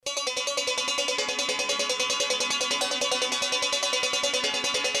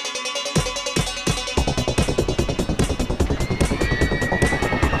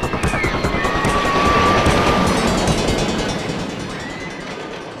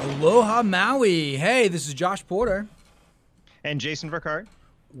Aloha Maui. Hey, this is Josh Porter. And Jason Verkart.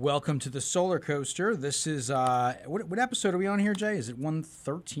 Welcome to the SolarCoaster. This is, what episode are we on here, Jay? Is it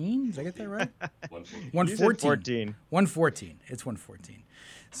 113? Did I get that right? 114. 114. It's 114.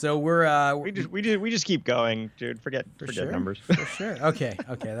 So we're we just keep going, dude. Forget sure? numbers. For sure. Okay.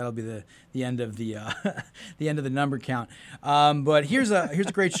 That'll be the end of the the end of the number count. But here's a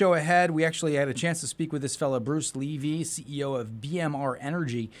great show ahead. We actually had a chance to speak with this fellow Bruce Levy, CEO of BMR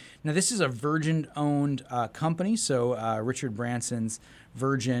Energy. Now this is a Virgin-owned company. So Richard Branson's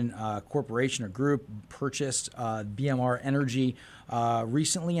Virgin Corporation or Group purchased BMR Energy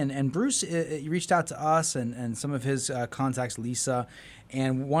recently, and Bruce reached out to us and some of his contacts, Lisa,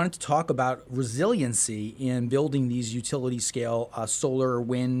 and wanted to talk about resiliency in building these utility-scale solar,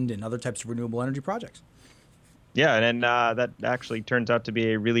 wind, and other types of renewable energy projects. Yeah, and that actually turns out to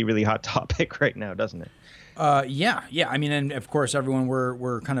be a really, really hot topic right now, doesn't it? Yeah. I mean, and of course, everyone,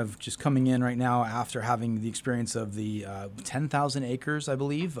 we're kind of just coming in right now after having the experience of the 10,000 acres, I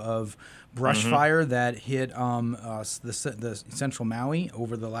believe, of brush fire that hit the central Maui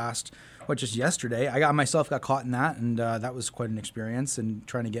over the last, just yesterday. I got caught in that, and that was quite an experience, and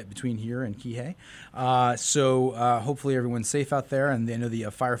trying to get between here and Kihei. So hopefully everyone's safe out there, and I know the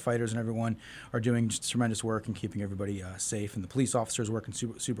firefighters and everyone are doing just tremendous work and keeping everybody safe, and the police officers working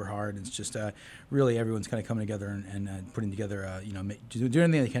super hard. It's just really everyone's kind of coming together and putting together, doing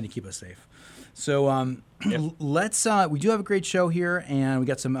anything they can to keep us safe. So let's. We do have a great show here, and we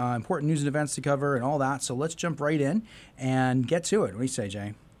got some important news and events to cover and all that. So let's jump right in and get to it. What do you say,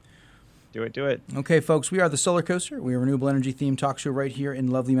 Jay? Do it. Okay, folks, we are the SolarCoaster. We are a renewable energy themed talk show right here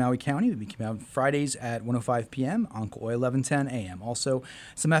in lovely Maui County. We come out Fridays at 1:05 p.m. on Kauai 1110 a.m. Also,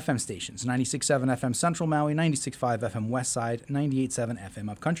 some FM stations, 96.7 FM Central Maui, 96.5 FM West Side, 98.7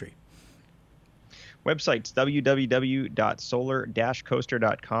 FM Upcountry. Websites,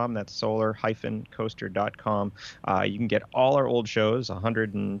 www.solar-coaster.com. That's solar-coaster.com. You can get all our old shows,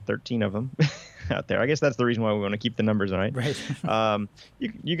 113 of them out there. I guess that's the reason why we want to keep the numbers right.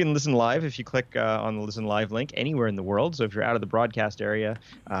 You can listen live if you click on the Listen Live link anywhere in the world. So if you're out of the broadcast area,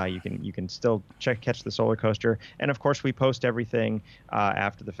 you can still catch the SolarCoaster. And, of course, we post everything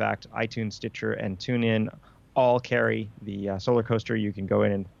after the fact. iTunes, Stitcher, and TuneIn all carry the SolarCoaster. You can go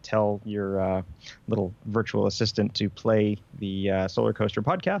in and tell your little virtual assistant to play the SolarCoaster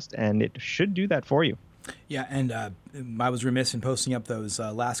podcast, and it should do that for you. Yeah, and I was remiss in posting up those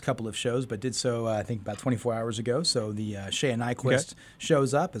last couple of shows, but did so, I think, about 24 hours ago. So the Shea and Nyquist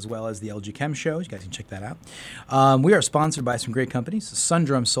shows up, as well as the LG Chem show. You guys can check that out. We are sponsored by some great companies,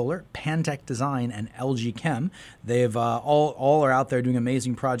 Sundrum Solar, Pantech Design, and LG Chem. They've all are out there doing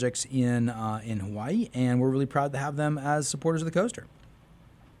amazing projects in Hawaii, and we're really proud to have them as supporters of the coaster.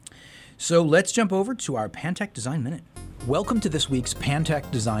 So let's jump over to our Pantech Design Minute. Welcome to this week's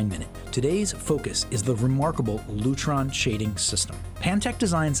Pantech Design Minute. Today's focus is the remarkable Lutron shading system. Pantech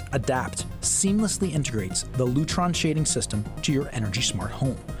Designs Adapt seamlessly integrates the Lutron shading system to your energy smart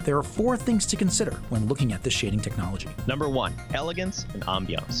home. There are 4 things to consider when looking at this shading technology. Number 1, elegance and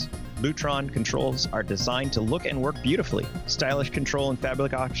ambiance. Lutron controls are designed to look and work beautifully. Stylish control and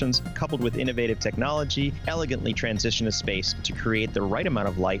fabric options, coupled with innovative technology, elegantly transition a space to create the right amount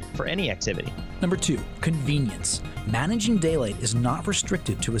of light for any activity. Number 2, convenience. Managing daylight is not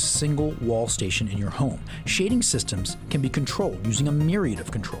restricted to a single wall station in your home. Shading systems can be controlled using a myriad of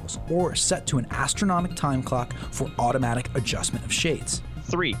controls or set to an astronomical time clock for automatic adjustment of shades.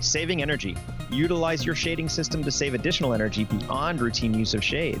 3, saving energy. Utilize your shading system to save additional energy beyond routine use of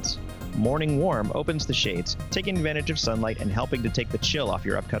shades. Morning Warm opens the shades, taking advantage of sunlight and helping to take the chill off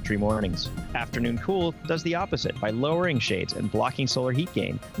your upcountry mornings. Afternoon Cool does the opposite by lowering shades and blocking solar heat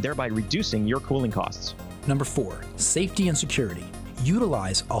gain, thereby reducing your cooling costs. Number 4, safety and security.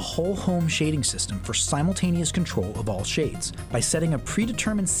 Utilize a whole home shading system for simultaneous control of all shades. By setting a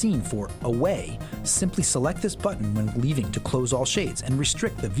predetermined scene for Away, simply select this button when leaving to close all shades and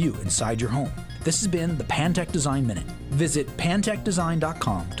restrict the view inside your home. This has been the Pantech Design Minute. Visit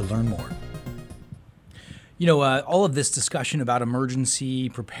pantechdesign.com to learn more. You know, all of this discussion about emergency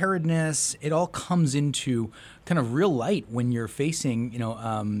preparedness, it all comes into kind of real light when you're facing,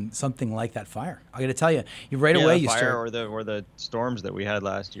 something like that fire. I got to tell you, away you fire start, or the storms that we had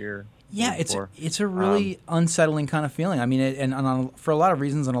last year. Yeah, it's a really unsettling kind of feeling. I mean, for a lot of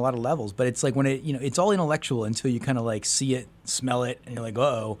reasons on a lot of levels. But it's like when it's all intellectual until you kind of like see it, smell it, and you're like,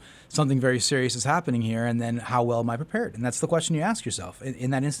 uh-oh, something very serious is happening here. And then how well am I prepared? And that's the question you ask yourself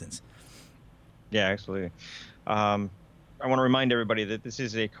in that instance. Yeah, absolutely. I want to remind everybody that this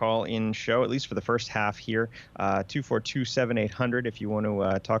is a call-in show, at least for the first half here. 242-7800. If you want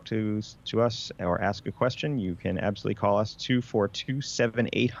to talk to us or ask a question, you can absolutely call us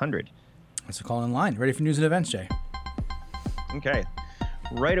 242-7800. That's a call in line. Ready for news and events, Jay? Okay.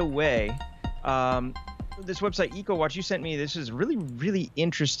 Right away, this website, EcoWatch, you sent me, this is really, really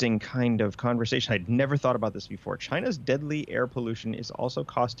interesting kind of conversation. I'd never thought about this before. China's deadly air pollution is also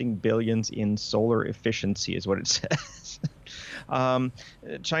costing billions in solar efficiency, is what it says.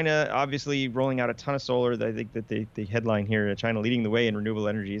 China obviously rolling out a ton of solar. I think that the headline here, China leading the way in renewable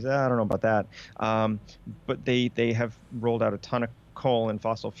energies, I don't know about that. But they have rolled out a ton of coal and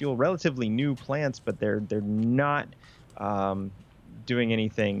fossil fuel, relatively new plants, but they're not doing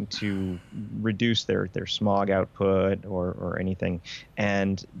anything to reduce their smog output or anything.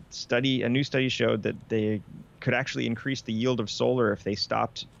 And a new study showed that they could actually increase the yield of solar if they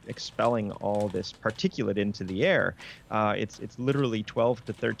stopped expelling all this particulate into the air. It's literally 12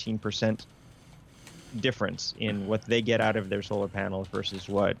 to 13% difference in what they get out of their solar panels versus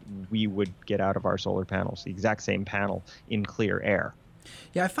what we would get out of our solar panels, the exact same panel in clear air.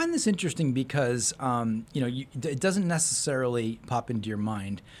 Yeah, I find this interesting because, it doesn't necessarily pop into your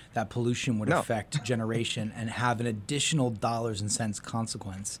mind that pollution would affect generation and have an additional dollars and cents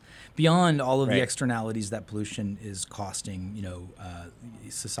consequence beyond all of the externalities that pollution is costing,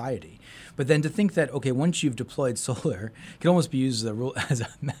 society. But then to think that, okay, once you've deployed solar, it can almost be used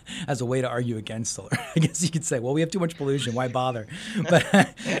as a way to argue against solar. I guess you could say, well, we have too much pollution, why bother? But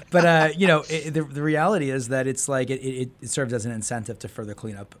the reality is that it's like it serves as an incentive to further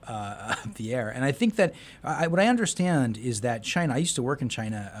clean up the air. And I think that what I understand is that China, I used to work in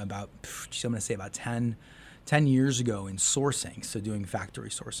China about 10 years ago in sourcing, so doing factory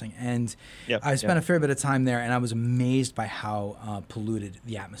sourcing. And I spent a fair bit of time there, and I was amazed by how polluted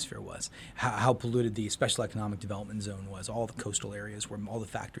the atmosphere was, how polluted the special economic development zone was, all the coastal areas where all the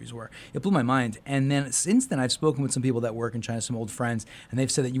factories were. It blew my mind. And then since then, I've spoken with some people that work in China, some old friends, and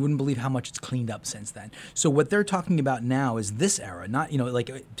they've said that you wouldn't believe how much it's cleaned up since then. So what they're talking about now is this era, not,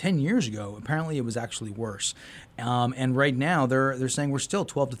 like 10 years ago, apparently it was actually worse. And right now, they're saying we're still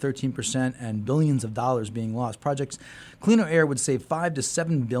 12 to 13% and billions of dollars being lost. Projects Cleaner Air would save $5 to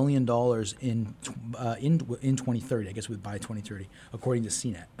 $7 billion in 2030. I guess by 2030, according to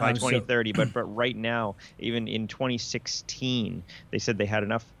CNET. By 2030, but right now, even in 2016, they said they had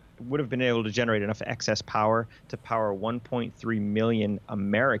would have been able to generate enough excess power to power 1.3 million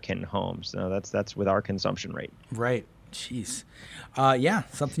American homes. Now that's with our consumption rate. Right. Jeez.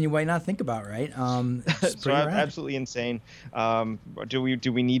 Something you might not think about, right? So absolutely insane. Do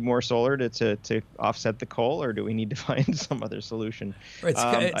we need more solar to offset the coal, or do we need to find some other solution? It's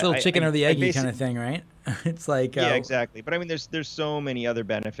a little chicken or the eggy kind of thing, right? It's like exactly. But I mean, there's so many other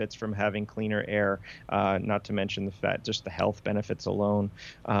benefits from having cleaner air. Not to mention just the health benefits alone.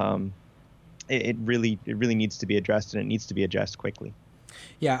 It really needs to be addressed, and it needs to be addressed quickly.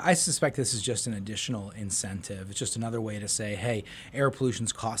 Yeah, I suspect this is just an additional incentive. It's just another way to say, hey, air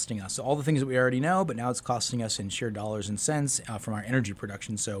pollution's costing us all the things that we already know, but now it's costing us in sheer dollars and cents from our energy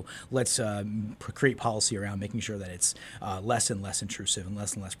production. So let's create policy around making sure that it's less and less intrusive and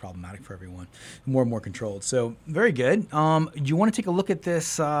less problematic for everyone, more and more controlled. So very good. Do you want to take a look at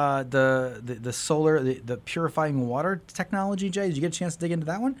this, the solar, the purifying water technology, Jay? Did you get a chance to dig into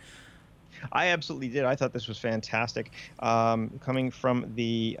that one? I absolutely did. I thought this was fantastic. Coming from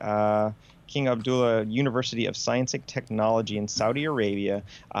the King Abdullah University of Science and Technology in Saudi Arabia,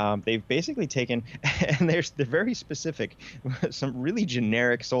 they've basically taken, and they're very specific, some really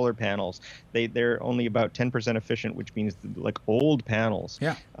generic solar panels. They're only about 10% efficient, which means like old panels.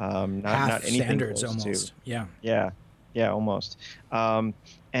 Yeah. Not anything standards close almost. to. Yeah. Yeah, almost.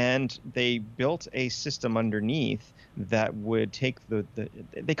 And they built a system underneath that would take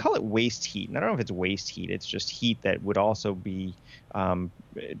they call it waste heat. And I don't know if it's waste heat. It's just heat that would also be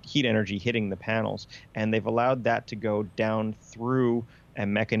heat energy hitting the panels. And they've allowed that to go down through a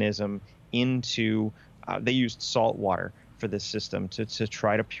mechanism into, they used salt water for this system to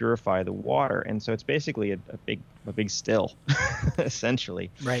try to purify the water. And so it's basically a big still, essentially.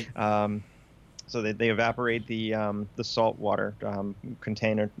 Right. So they evaporate the salt water,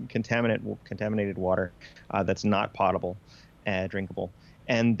 contaminated water that's not potable, drinkable,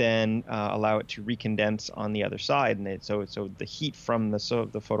 and then allow it to recondense on the other side. And so the heat from the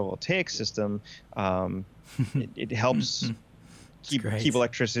photovoltaic system, it helps keep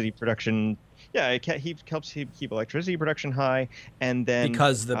electricity production. Yeah, it helps keep electricity production high, and then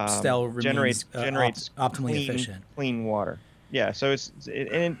because the cell generates optimally efficient, clean water. Yeah, so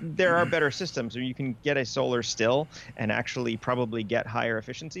there are better systems where you can get a solar still and actually probably get higher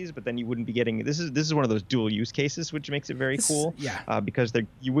efficiencies, but then you wouldn't be getting this is one of those dual use cases, which makes it very cool. Yeah. Because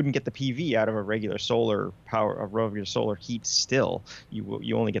you wouldn't get the PV out of a regular solar power, a regular solar heat still.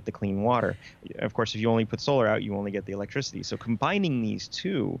 You only get the clean water. Of course, if you only put solar out, you only get the electricity. So combining these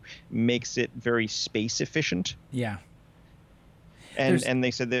two makes it very space efficient. Yeah. And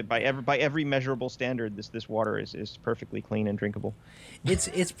they said that by every measurable standard, this water is perfectly clean and drinkable.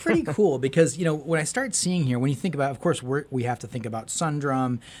 It's pretty cool because, you know, when I start seeing here, when you think about, of course, we have to think about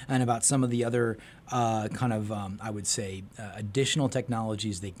Sundrum and about some of the other I would say, additional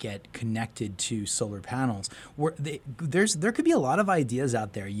technologies that get connected to solar panels. There could be a lot of ideas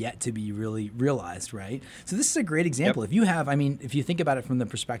out there yet to be really realized, right? So this is a great example. Yep. If you think about it from the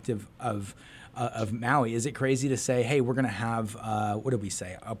perspective of Maui, is it crazy to say, hey, we're going to have, what did we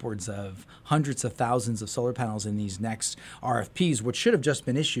say, upwards of hundreds of thousands of solar panels in these next RFPs, which should have just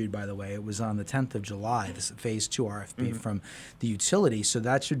been issued, by the way. It was on the 10th of July, this phase 2 RFP from the utility. So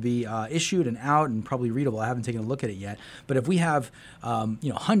that should be issued and out and probably readable. I haven't taken a look at it yet. But if we have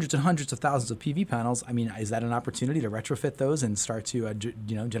hundreds and hundreds of thousands of PV panels, I mean, is that an opportunity to retrofit those and start to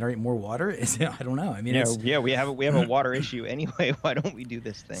generate more water? I don't know. I mean, we have a water issue anyway. Why don't we do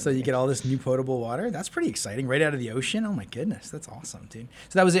this thing? So you get all this new potable water. That's pretty exciting, right out of the ocean. Oh my goodness, that's awesome, dude.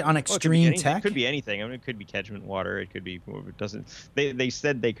 So that was it on Extreme Tech. It could be anything. I mean, it could be catchment water. It could be. It doesn't. They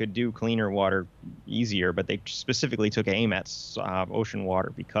said they could do cleaner water easier, but they specifically took aim at ocean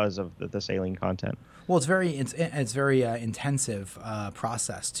water because of the saline content. Well, it's very intensive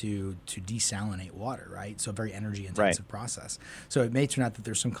process to desalinate water, right? So a very energy intensive process. So it may turn out that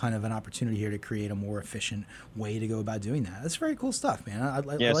there's some kind of an opportunity here to create a more efficient way to go about doing that. That's very cool stuff, man. I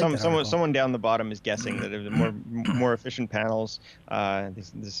like someone down the bottom is guessing that if the more efficient panels,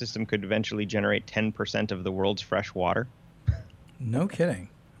 the system could eventually generate 10% of the world's fresh water. No kidding.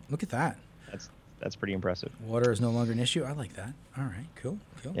 Look at that. That's pretty impressive. Water is no longer an issue. I like that. All right, cool.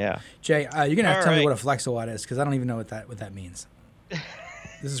 Yeah. Jay, you're gonna have to tell me what a flexowatt is because I don't even know what that means.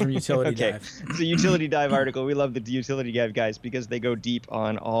 This is from Utility Dive. It's a Utility Dive article. We love the Utility Dive guys because they go deep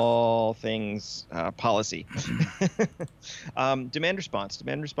on all things policy. Demand response.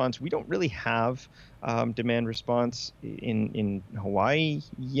 Demand response. We don't really have demand response in Hawaii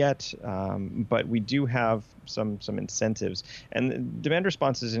yet, but we do have some incentives. And demand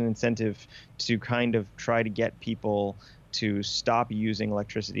response is an incentive to kind of try to get people to stop using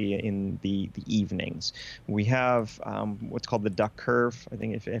electricity in the evenings. We have what's called the duck curve. I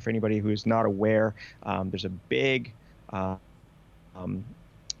think if anybody who's not aware, there's a big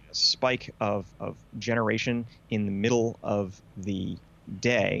spike of generation in the middle of the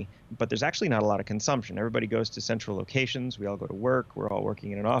day, but there's actually not a lot of consumption. Everybody goes to central locations. We all go to work. We're all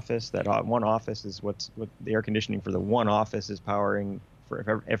working in an office. That one office is what the air conditioning for the one office is powering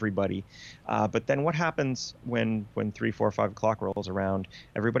for everybody. But then what happens when 3, 4, 5 o'clock rolls around?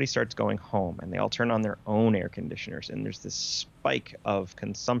 Everybody starts going home and they all turn on their own air conditioners, and there's this spike of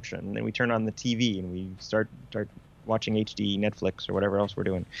consumption. And then we turn on the TV and we start watching HD, Netflix, or whatever else we're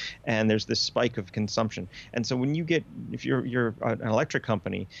doing, and there's this spike of consumption. And so if you're an electric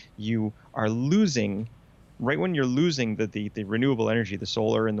company, you are losing. Right when you're losing the renewable energy, the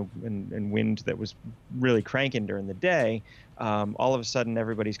solar and wind that was really cranking during the day, all of a sudden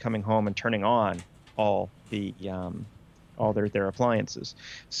everybody's coming home and turning on all their appliances.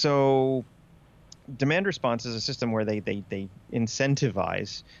 So demand response is a system where they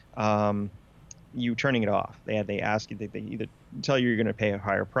incentivize you turning it off. They ask you, they either tell you you're going to pay a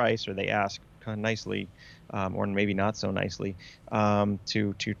higher price, or they ask kind of nicely, or maybe not so nicely,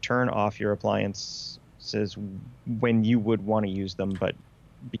 to turn off your appliances when you would want to use them, but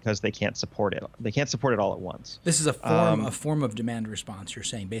because they can't support it all at once. This is a form of demand response. You're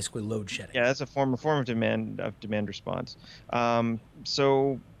saying basically load shedding. Yeah, that's a form of demand response.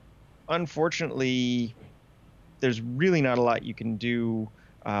 So unfortunately, there's really not a lot you can do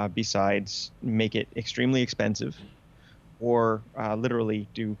besides make it extremely expensive, or literally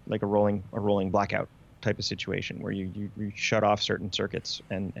do like a rolling blackout type of situation where you shut off certain circuits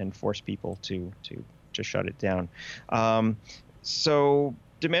and force people to shut it down. So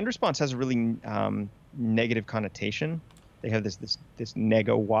demand response has a really negative connotation. They have this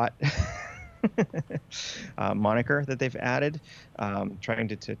negawatt moniker that they've added, trying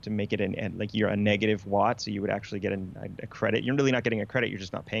to make it like you're a negative watt, so you would actually get a credit. You're really not getting a credit, you're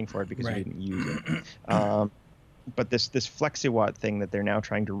just not paying for it because you didn't use it. But this flexiwatt thing that they're now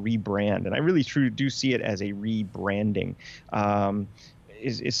trying to rebrand, and I really do see it as a rebranding,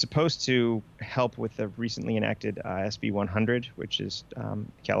 is supposed to help with the recently enacted SB 100, which is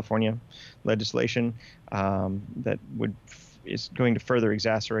California legislation that would is going to further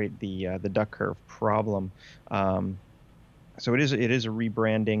exacerbate the duck curve problem. So it is a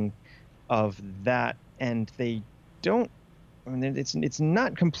rebranding of that, and they don't. I mean, it's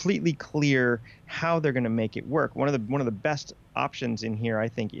not completely clear how they're going to make it work. One of the best options in here, I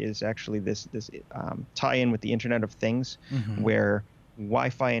think, is actually this tie-in with the Internet of Things, where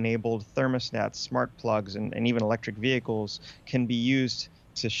Wi-Fi enabled thermostats, smart plugs, and even electric vehicles can be used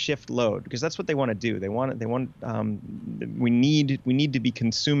to shift load, because that's what they want to do. We need to be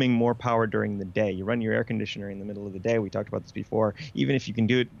consuming more power during the day. You run your air conditioner in the middle of the day. We talked about this before. Even if you can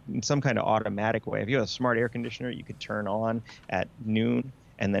do it in some kind of automatic way. If you have a smart air conditioner, you could turn on at noon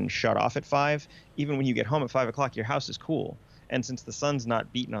and then shut off at 5. Even when you get home at 5 o'clock, your house is cool. And since the sun's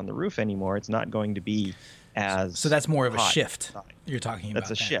not beating on the roof anymore, it's not going to be as so that's more of a hot shift you're talking about.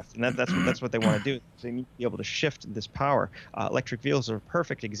 That's a shift, and that's what they want to do. So they need to be able to shift this power. Electric vehicles are a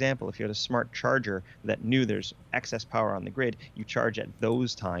perfect example. If you had a smart charger that knew there's excess power on the grid, you charge at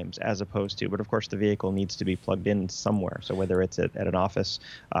those times as opposed to. But of course, the vehicle needs to be plugged in somewhere. So whether it's at an office,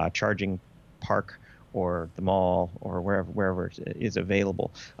 charging park, or the mall, or wherever it is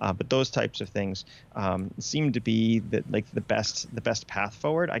available. But those types of things seem to be the best path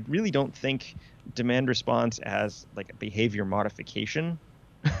forward. I really don't think demand response as like a behavior modification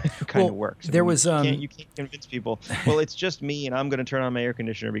kind of works. There was you can't convince people. Well, it's just me, and I'm going to turn on my air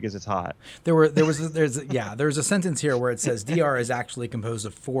conditioner because it's hot. There's a sentence here where it says DR is actually composed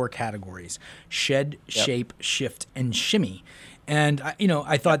of 4 categories: shed, shape, shift, and shimmy. And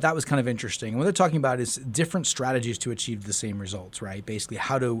I thought that was kind of interesting. And what they're talking about is different strategies to achieve the same results, right? Basically,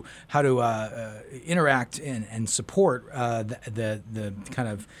 how to interact and support the kind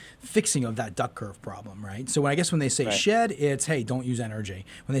of fixing of that duck curve problem, right? So when they say shed, it's hey, don't use energy.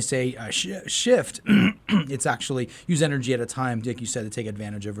 When they say shift, it's actually use energy at a time, like you said, to take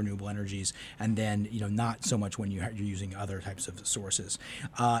advantage of renewable energies, and then not so much when you're using other types of sources.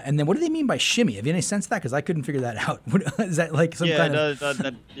 And then what do they mean by shimmy? Have you any sense of that? Because I couldn't figure that out. Is that like some kind of...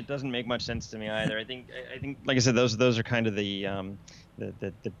 it doesn't make much sense to me either. I think like I said, those are kind of the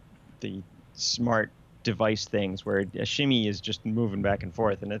smart device things, where a shimmy is just moving back and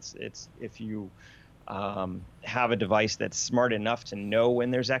forth, and it's if you have a device that's smart enough to know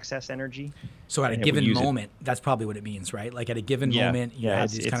when there's excess energy. So at a given moment, that's probably what it means, right? Like at a given moment, you have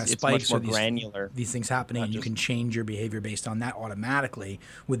these kind of spikes or these things happening, and you can change your behavior based on that automatically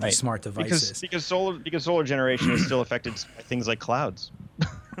with these smart devices. Because solar generation is still affected by things like clouds.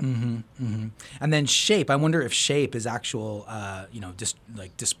 And then shape. I wonder if shape is actual,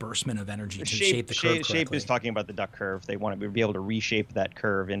 disbursement of energy to shape the curve correctly. Shape is talking about the duck curve. They want to be able to reshape that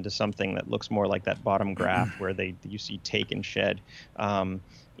curve into something that looks more like that bottom graph where you see take and shed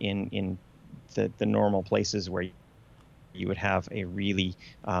in the normal places where you would have a really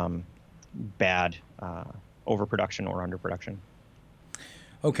bad overproduction or underproduction.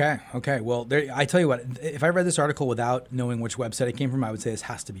 Okay. Well, I tell you what, if I read this article without knowing which website it came from, I would say this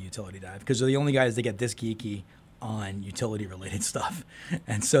has to be Utility Dive, because they're the only guys that get this geeky on utility-related stuff.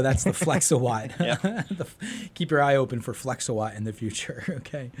 And so that's the Flexawatt. Keep your eye open for Flexawatt in the future,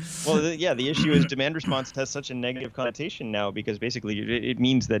 okay? Well, the issue is demand response has such a negative connotation now, because basically it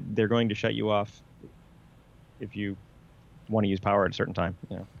means that they're going to shut you off if you want to use power at a certain time.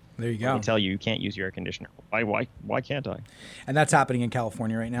 There you go. They tell you can't use your air conditioner. Why can't I? And that's happening in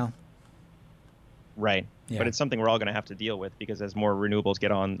California right now? Right. Yeah. But it's something we're all going to have to deal with, because as more renewables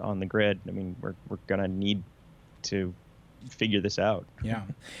get on the grid, I mean, we're going to need to figure this out. Yeah.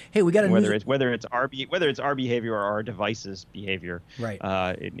 Hey, we got whether it's our behavior or our device's behavior. Right.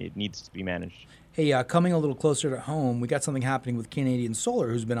 It needs to be managed. Hey, coming a little closer to home, we got something happening with Canadian Solar,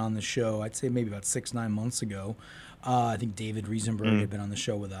 who's been on the show, I'd say maybe about 6-9 months ago. I think David Riesenberg had been on the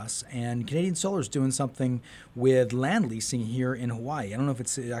show with us. And Canadian Solar is doing something with land leasing here in Hawaii. I don't know if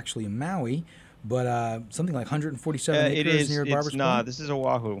it's actually in Maui, but something like 147 acres near Barbers Point. This is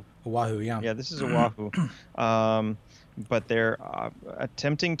Oahu. Oahu, yeah. Yeah, this is Oahu. But they're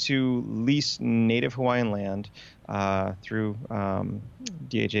attempting to lease native Hawaiian land through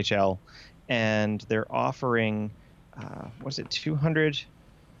DHHL, and they're offering,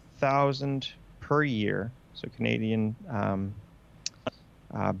 $200,000 per year. So Canadian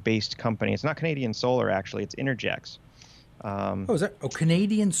based company. It's not Canadian Solar, actually. It's Intergex. Is that?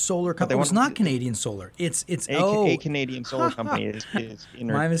 Canadian Solar company. It's not Canadian Solar. It's a Canadian Solar company is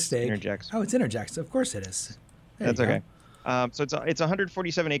my mistake. Intergex. Oh, it's Intergex. Of course it is. That's okay. So it's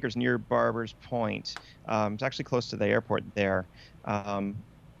 147 acres near Barbers Point. It's actually close to the airport there.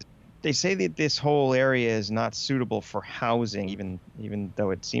 They say that this whole area is not suitable for housing, even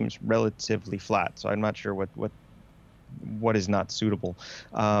though it seems relatively flat. So I'm not sure what is not suitable.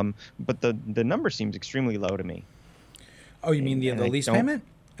 But the number seems extremely low to me. Oh, you mean the lease payment?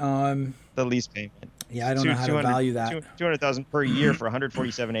 The lease payment. Yeah, I don't know how to value that. $200,000 per year for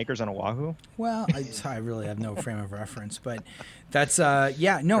 147 acres on Oahu. Well, I really have no frame of reference, but that's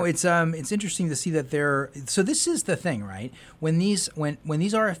it's interesting to see that so this is the thing, right? When these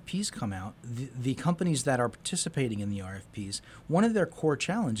RFPs come out, the companies that are participating in the RFPs, one of their core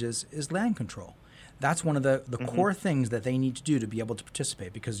challenges is land control. That's one of the core things that they need to do to be able to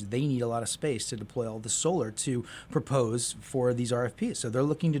participate, because they need a lot of space to deploy all the solar to propose for these RFPs. So they're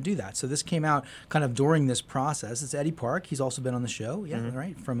looking to do that. So this came out kind of during this process. It's Eddie Park. He's also been on the show,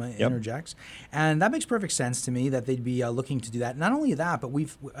 right, from Interjects. And that makes perfect sense to me that they'd be looking to do that. Not only that, but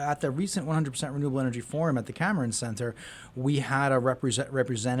we've at the recent 100% Renewable Energy Forum at the Cameron Center, we had a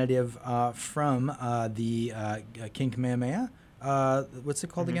representative from the King Kamehameha. What's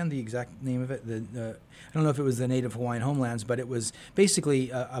it called again? The exact name of it? I don't know if it was the Native Hawaiian homelands, but it was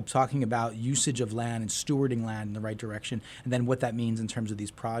basically talking about usage of land and stewarding land in the right direction, and then what that means in terms of these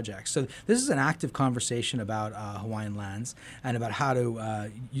projects. So this is an active conversation about Hawaiian lands and about how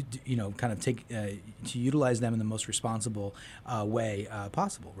to, kind of take to utilize them in the most responsible way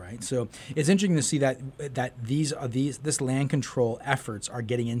possible, right? So it's interesting to see that this land control efforts are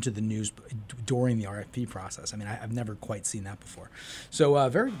getting into the news during the RFP process. I mean, I've never quite seen that before. So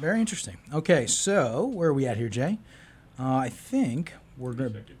very, very interesting. Okay, so where are we at here, Jay? I think we're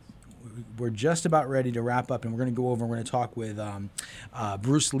just about ready to wrap up, and we're going to go over and we're going to talk with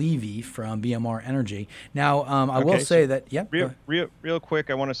Bruce Levy from BMR Energy. Now, I will say that, real quick,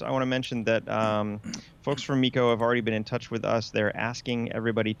 I want to mention that folks from MECO have already been in touch with us. They're asking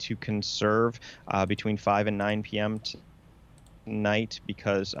everybody to conserve between 5 and 9 p.m. Night,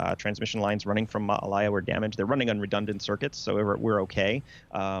 because transmission lines running from Ma'alaya were damaged. They're running on redundant circuits, so we're okay.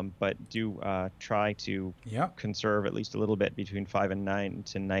 But do try to conserve at least a little bit between 5 and 9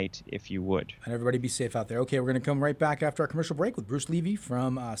 tonight, if you would. And everybody be safe out there. Okay, we're going to come right back after our commercial break with Bruce Levy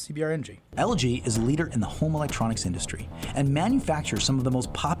from CBR Energy. LG is a leader in the home electronics industry and manufactures some of the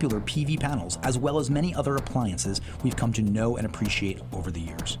most popular PV panels, as well as many other appliances we've come to know and appreciate over the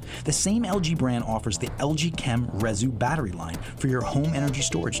years. The same LG brand offers the LG Chem Resu battery line for your home energy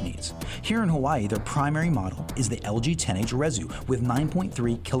storage needs. Here in Hawaii, their primary model is the LG 10H Resu with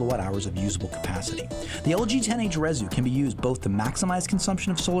 9.3 kilowatt hours of usable capacity. The LG 10H Resu can be used both to maximize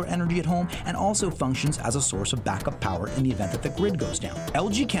consumption of solar energy at home and also functions as a source of backup power in the event that the grid goes down.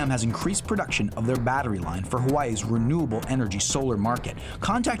 LG Chem has increased production of their battery line for Hawaii's renewable energy solar market.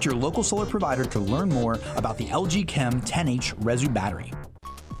 Contact your local solar provider to learn more about the LG Chem 10H Resu battery.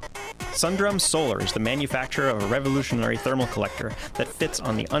 Sundrum Solar is the manufacturer of a revolutionary thermal collector that fits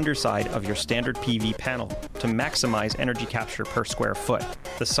on the underside of your standard PV panel to maximize energy capture per square foot.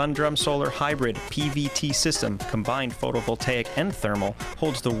 The Sundrum Solar Hybrid PVT system, combined photovoltaic and thermal,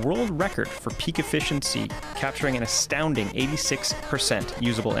 holds the world record for peak efficiency, capturing an astounding 86%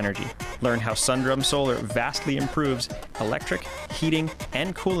 usable energy. Learn how Sundrum Solar vastly improves electric, heating,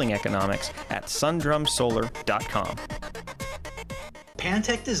 and cooling economics at sundrumsolar.com.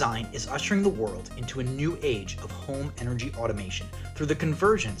 Pantech Design is ushering the world into a new age of home energy automation through the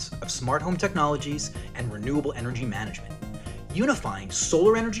convergence of smart home technologies and renewable energy management. Unifying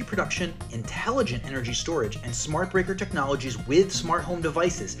solar energy production, intelligent energy storage, and smart breaker technologies with smart home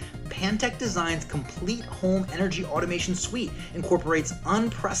devices, Pantech Design's complete home energy automation suite incorporates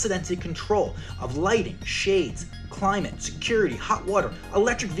unprecedented control of lighting, shades, climate, security, hot water,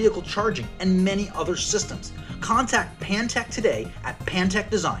 electric vehicle charging, and many other systems. Contact Pantech today at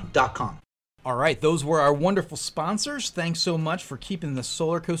pantechdesign.com. All right, those were our wonderful sponsors. Thanks so much for keeping the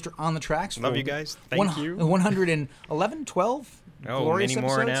SolarCoaster on the tracks. Love you guys. Thank you. 111, 12? Oh, many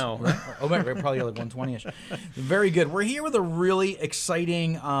more now. Right? Oh, probably like 120-ish. Very good. We're here with a really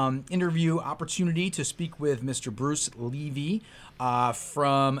exciting interview opportunity to speak with Mr. Bruce Levy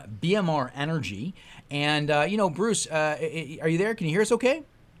from BMR Energy. And, Bruce, are you there? Can you hear us okay?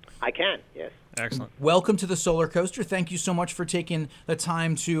 I can, yes. Excellent. Welcome to the SolarCoaster. Thank you so much for taking the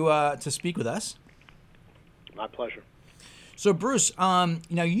time to speak with us. My pleasure. So, Bruce,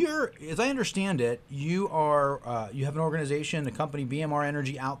 you're, as I understand it, you have an organization, a company, BMR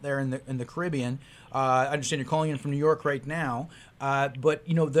Energy, out there in the Caribbean. I understand you're calling in from New York right now. But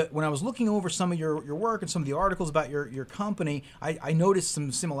when I was looking over some of your work and some of the articles about your company, I noticed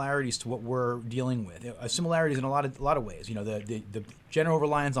some similarities to what we're dealing with. Similarities in a lot of ways. The general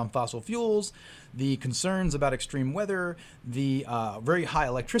reliance on fossil fuels, the concerns about extreme weather, the very high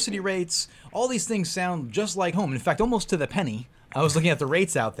electricity rates. All these things sound just like home. In fact, almost to the penny. I was looking at the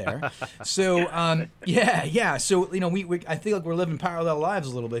rates out there. So, yeah. So, we I feel like we're living parallel lives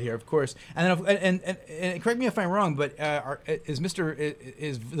a little bit here, of course. And then, and correct me if I'm wrong, but is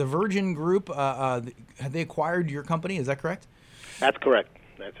the Virgin Group, have they acquired your company? Is that correct? That's correct.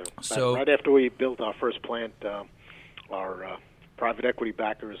 So right after we built our first plant, our private equity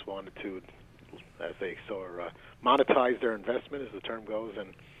backers wanted to, as they monetize their investment, as the term goes,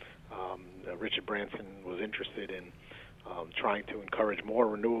 and Richard Branson was interested in trying to encourage more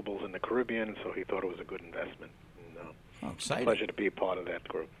renewables in the Caribbean, and so he thought it was a good investment. And, exciting! Pleasure to be a part of that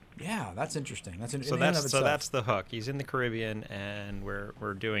group. Yeah, that's interesting. So that's the hook. He's in the Caribbean, and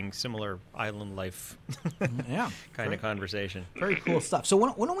we're doing similar island life, kind of conversation. Very cool stuff. So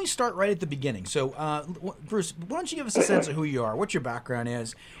why don't we start right at the beginning? So Bruce, why don't you give us a sense of who you are, what your background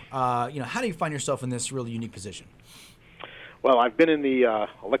is? How do you find yourself in this really unique position? Well, I've been in the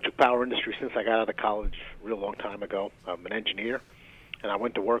electric power industry since I got out of college a real long time ago. I'm an engineer, and I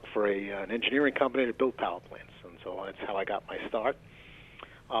went to work for an engineering company to build power plants, and so that's how I got my start.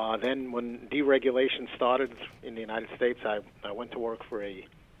 Then when deregulation started in the United States, I went to work for a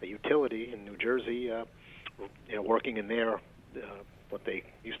utility in New Jersey, working in their what they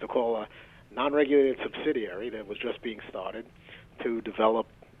used to call a non-regulated subsidiary that was just being started to develop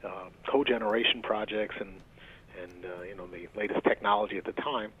cogeneration projects and the latest technology at the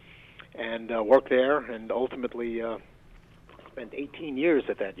time, and worked there, and ultimately spent 18 years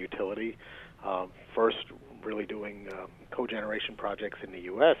at that utility, first really doing cogeneration projects in the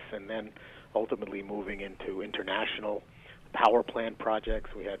U.S., and then ultimately moving into international power plant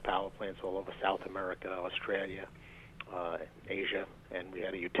projects. We had power plants all over South America, Australia, Asia, and we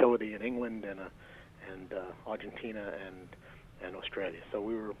had a utility in England and Argentina and Australia. So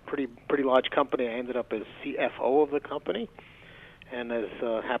we were a pretty large company. I ended up as CFO of the company, and as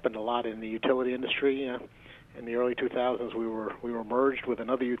happened a lot in the utility industry, in the early 2000s, we were merged with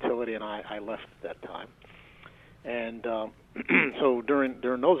another utility, and I left at that time. And so during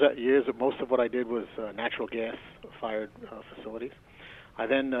those years, most of what I did was natural gas-fired facilities. I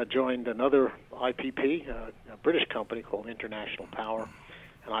then joined another IPP, a British company called International Power,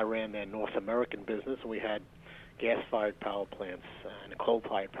 and I ran their North American business. And we had gas-fired power plants and a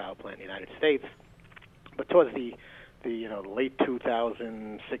coal-fired power plant in the United States. But towards the late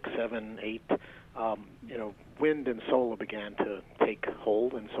 2006, 7, 8, wind and solar began to take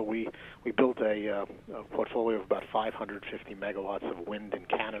hold, and so we built a portfolio of about 550 megawatts of wind in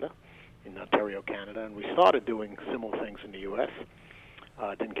Canada, in Ontario, Canada, and we started doing similar things in the U.S.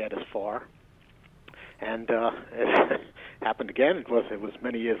 Didn't get as far, and it happened again. It was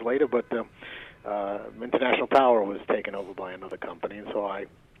many years later, but International Power was taken over by another company, and so I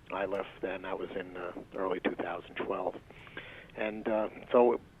left then. That was in early 2012, and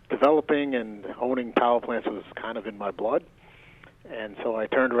so developing and owning power plants was kind of in my blood, and so I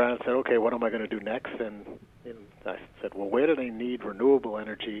turned around and said, okay, what am I going to do next? And I said, well, where do they need renewable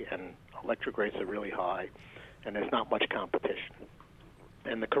energy? And electric rates are really high, and there's not much competition.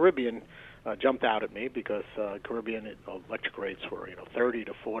 And the Caribbean jumped out at me because Caribbean electric rates were 30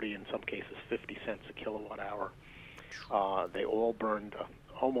 to 40, in some cases 50 cents a kilowatt hour. They all burned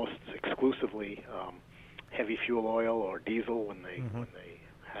almost exclusively heavy fuel oil or diesel when they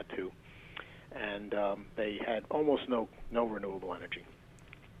had to, and they had almost no renewable energy.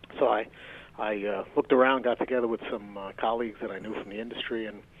 So I looked around, got together with some colleagues that I knew from the industry,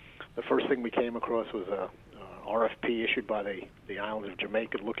 and the first thing we came across was a RFP issued by the islands of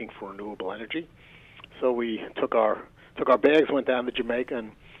Jamaica looking for renewable energy. So we took our bags, went down to Jamaica,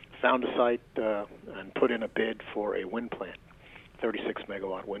 and found a site and put in a bid for a wind plant, 36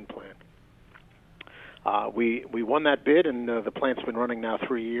 megawatt wind plant. We won that bid, and the plant's been running now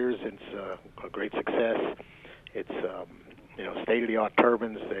 3 years. It's a great success. It's state-of-the-art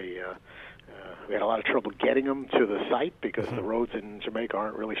turbines. We had a lot of trouble getting them to the site because the roads in Jamaica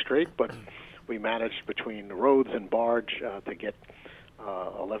aren't really straight, but we managed between the roads and barge to get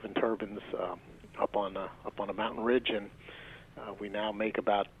 11 turbines up on a mountain ridge, and we now make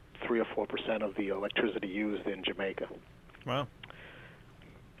about 3 or 4% of the electricity used in Jamaica. Wow.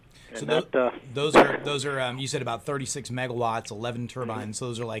 So those are you said about 36 megawatts, 11 turbines. So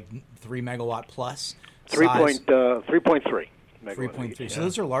those are like 3 megawatt plus. 3.3. 3.3. So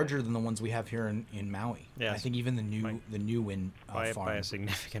those are larger than the ones we have here in Maui. Yes. I think even the new wind farm by a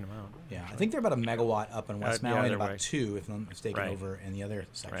significant amount. Yeah, I think they're about a megawatt up in West Maui, and about 2, if I'm mistaken, Right. over in the other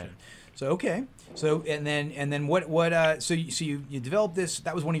section. Right. So okay, so and then what so you developed this.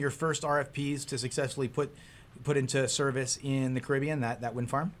 That was one of your first RFPs to successfully put into service in the Caribbean. That wind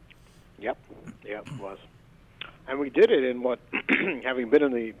farm. Yep, it was. And we did it in what, having been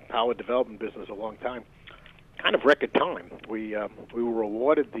in the power development business a long time, kind of record time. We were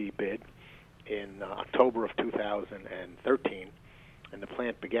awarded the bid in October of 2013, and the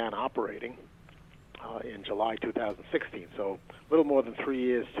plant began operating in July 2016. So a little more than 3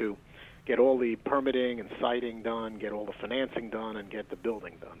 years to get all the permitting and siting done, get all the financing done, and get the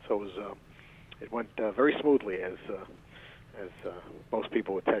building done. So it went very smoothly, as most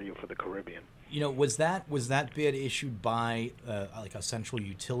people would tell you, for the Caribbean. Was that bid issued by like a central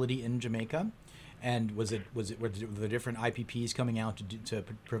utility in Jamaica, and were the different IPPs coming out to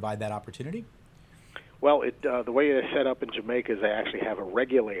provide that opportunity? Well, the way it's set up in Jamaica is they actually have a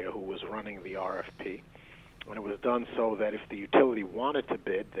regulator who was running the RFP, and it was done so that if the utility wanted to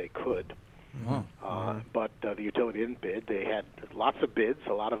bid, they could. But the utility didn't bid. They had lots of bids,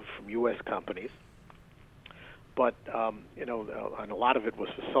 a lot of from U.S. companies. But, and a lot of it was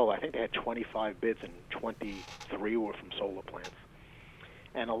for solar. I think they had 25 bids and 23 were from solar plants.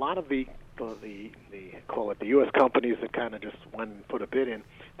 And a lot of the call it the U.S. companies that kind of just went and put a bid in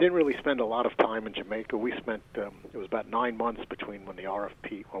didn't really spend a lot of time in Jamaica. We spent, it was about 9 months between when the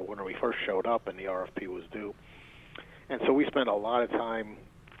RFP, or when we first showed up and the RFP was due. And so we spent a lot of time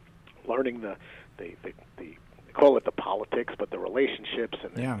learning they call it the politics, but the relationships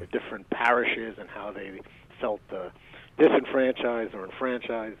and the different parishes and how they felt disenfranchised or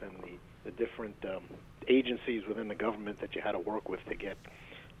enfranchised, and the different agencies within the government that you had to work with to get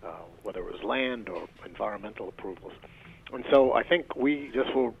whether it was land or environmental approvals. And so I think we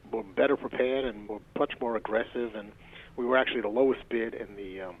just were better prepared and were much more aggressive, and we were actually the lowest bid in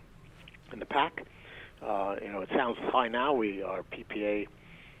the pack. It sounds high now. Our PPA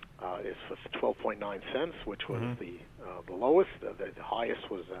is for 12.9 cents, which was the lowest. The highest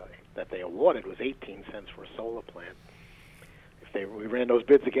was that they awarded was 18 cents for a solar plant. If we ran those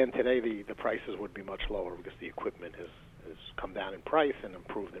bids again today, the prices would be much lower because the equipment has come down in price and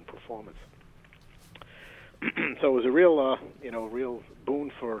improved in performance. So it was a real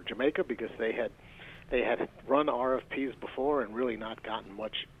boon for Jamaica, because they had run RFPs before and really not gotten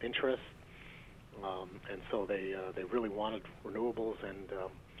much interest, and so they really wanted renewables, and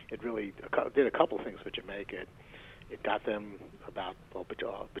it really did a couple things for Jamaica. It got them about,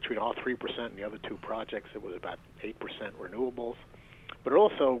 between all 3% and the other two projects, it was about 8% renewables. But it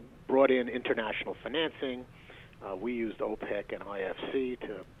also brought in international financing. We used OPEC and IFC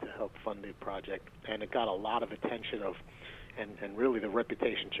to help fund the project, and it got a lot of attention and really the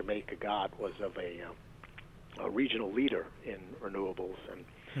reputation Jamaica got was of a regional leader in renewables.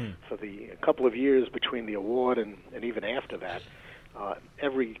 And for the couple of years between the award and even after that,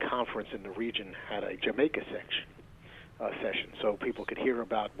 every conference in the region had a Jamaica session, so people could hear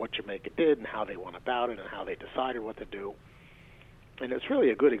about what Jamaica did and how they went about it and how they decided what to do. And it's really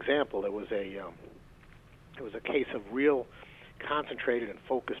a good example. It was a case of real concentrated and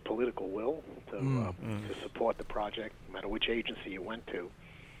focused political will to support the project, no matter which agency you went to.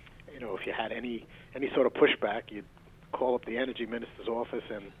 If you had any sort of pushback, you'd call up the energy minister's office,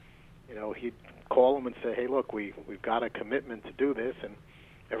 and he'd call them and say, "Hey, look, we've got a commitment to do this, and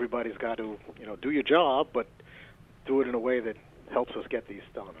everybody's got to do your job, but do it in a way that helps us get these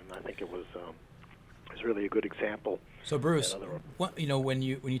done." And I think it was really a good example. So Bruce, when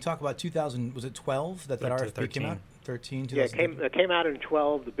you talk about 2000, was it 12 that RFP came out? 13. Yeah, it came out in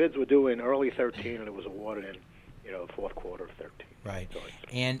 12. The bids were due in early 13, and it was awarded in the fourth quarter of 13. Right.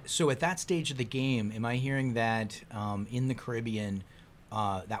 And so at that stage of the game, am I hearing that in the Caribbean,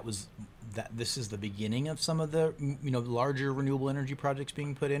 that this is the beginning of some of the larger renewable energy projects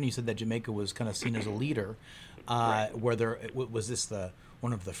being put in? You said that Jamaica was kind of seen as a leader. Right. Was this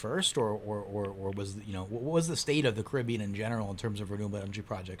one of the first, or was what was the state of the Caribbean in general in terms of renewable energy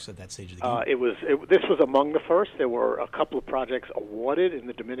projects at that stage of the game? This was among the first. There were a couple of projects awarded in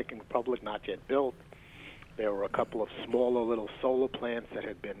the Dominican Republic, not yet built. There were a couple of smaller little solar plants that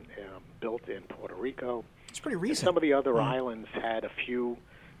had been built in Puerto Rico. It's pretty recent. And some of the other islands had a few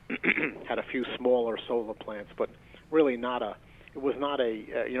smaller solar plants, but really it was not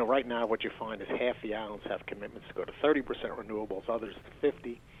right now what you find is half the islands have commitments to go to 30% renewables, others to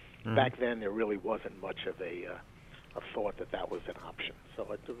 50%. Back then there really wasn't much of a thought that was an option. So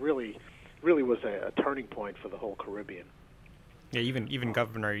it really was a turning point for the whole Caribbean. Yeah, even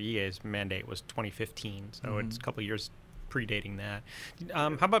Governor Yea's mandate was 2015, so it's a couple of years predating that. How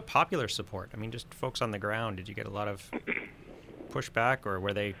about popular support? I mean, just folks on the ground. Did you get a lot of pushback, or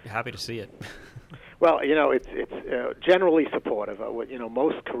were they happy to see it? Well, it's generally supportive.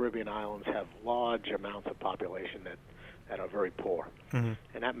 Most Caribbean islands have large amounts of population that are very poor, and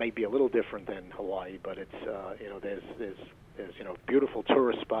that may be a little different than Hawaii. But it's there's beautiful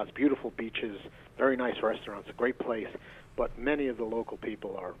tourist spots, beautiful beaches, very nice restaurants, a great place. But many of the local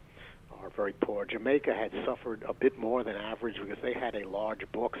people are are very poor. Jamaica had suffered a bit more than average because they had a large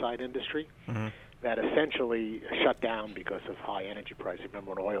bauxite industry that essentially shut down because of high energy prices.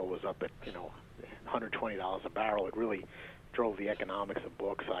 Remember when oil was up at $120 a barrel, it really drove the economics of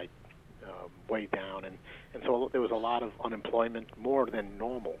bauxite way down, and so there was a lot of unemployment, more than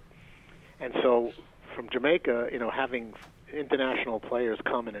normal. And so from Jamaica, having international players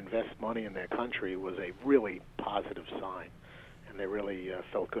come and invest money in their country was a really positive sign, and they really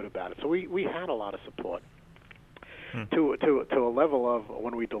felt good about it. So we had a lot of support to a level of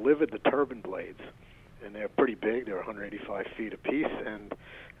when we delivered the turbine blades, and they're pretty big. They're 185 feet apiece, and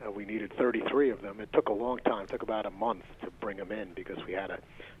we needed 33 of them. It took a long time. It took about a month to bring them in because we had to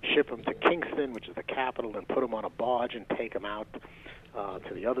ship them to Kingston, which is the capital, and put them on a barge and take them out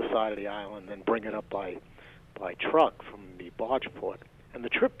to the other side of the island, then bring it up by truck from the barge port. And the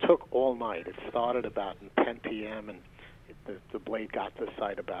trip took all night. It started about 10 p.m., and the blade got to the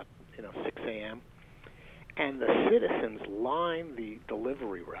site about 6 a.m. And the citizens lined the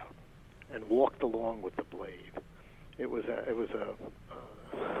delivery route and walked along with the blade. It was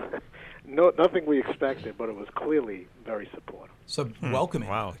nothing we expected, but it was clearly very supportive. So welcoming.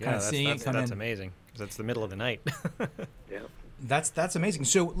 Wow, yeah, that's amazing. That's the middle of the night. Yeah, that's amazing.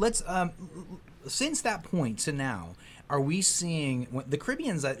 So let's since that point to now, are we seeing the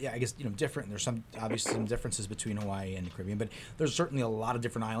Caribbean's? I guess different. There's obviously some differences between Hawaii and the Caribbean, but there's certainly a lot of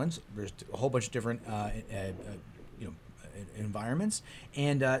different islands. There's a whole bunch of different environments,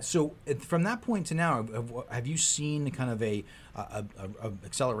 and so from that point to now, have you seen kind of a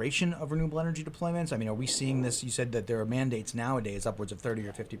acceleration of renewable energy deployments? I mean, are we seeing this? You said that there are mandates nowadays, upwards of 30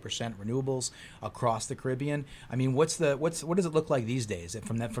 or 50% renewables across the Caribbean. I mean, what does it look like these days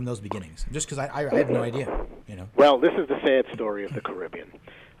from those beginnings? Just because I have no idea. Well, this is the sad story of the Caribbean.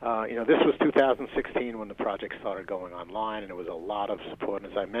 This was 2016 when the project started going online, and there was a lot of support.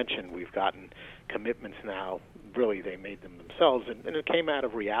 And as I mentioned, we've gotten commitments now. Really, they made them themselves, and it came out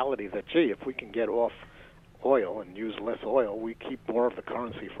of reality that, gee, if we can get off oil and use less oil, we keep more of the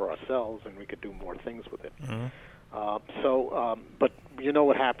currency for ourselves, and we could do more things with it. But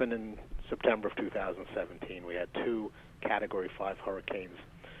what happened in September of 2017? We had 2 Category 5 hurricanes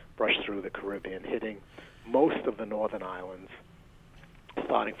brush through the Caribbean, hitting most of the northern islands,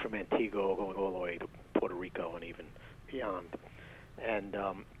 starting from Antigua, going all the way to Puerto Rico and even beyond. And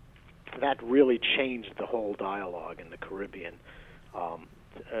that really changed the whole dialogue in the Caribbean.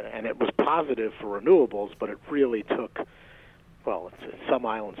 And it was positive for renewables, but it really took, some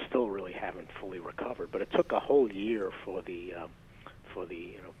islands still really haven't fully recovered, but it took a whole year for the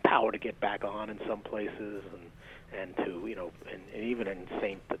power to get back on in some places, and to and even in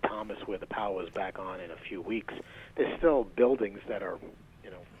St. Thomas, where the power was back on in a few weeks, there's still buildings that are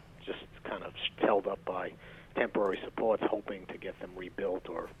just kind of held up by temporary supports, hoping to get them rebuilt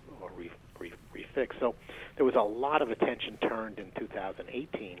or refixed. So there was a lot of attention turned in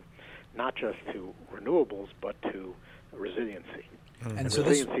 2018, not just to renewables, but to resiliency. And so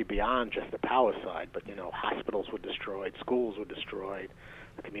resiliency beyond just the power side, but hospitals were destroyed, schools were destroyed,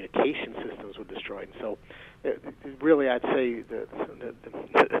 the communication systems were destroyed. And so really, I'd say the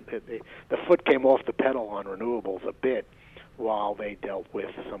foot came off the pedal on renewables a bit, while they dealt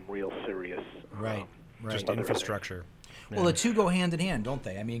with some real serious just infrastructure. Well, the two go hand in hand, don't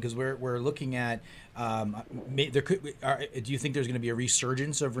they? I mean, because we're looking at do you think there's going to be a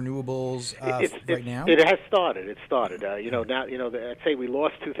resurgence of renewables right now? It has started. It started. Now I'd say we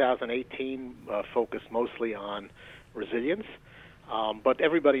lost 2018, focused mostly on resilience. But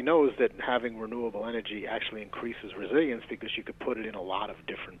everybody knows that having renewable energy actually increases resilience because you could put it in a lot of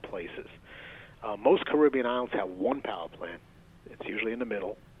different places. Most Caribbean islands have one power plant. It's usually in the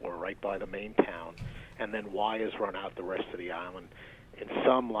middle or right by the main town, and then wires run out the rest of the island. In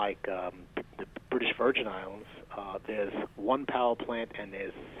some, like the British Virgin Islands, there's one power plant and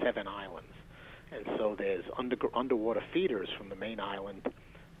there's 7 islands. And so there's underwater feeders from the main island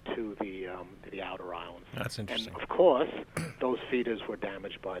to the outer islands. That's interesting. And, of course, those feeders were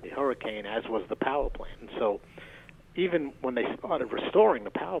damaged by the hurricane, as was the power plant. And so even when they started restoring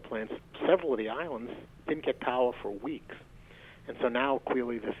the power plants, several of the islands didn't get power for weeks. And so now,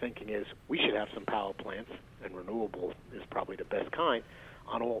 clearly, the thinking is we should have some power plants, and renewable is probably the best kind,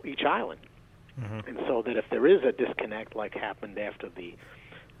 on each island. Mm-hmm. And so that if there is a disconnect like happened after the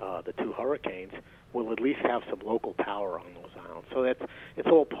 2 hurricanes, we'll at least have some local power on those islands. So it's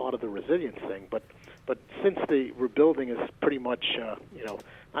all part of the resilience thing. But since the rebuilding is pretty much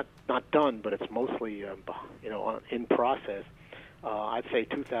not done, but it's mostly in process, I'd say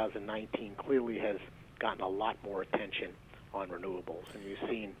 2019 clearly has gotten a lot more attention on renewables, and you've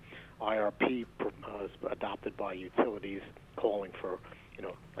seen IRP adopted by utilities calling for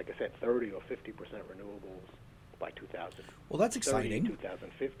like I said, 30 or 50% renewables by 2000. Well, that's exciting.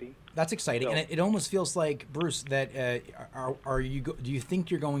 2050. That's exciting, So, and it almost feels like, Bruce, that do you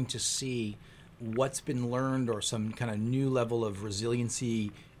think you're going to see what's been learned or some kind of new level of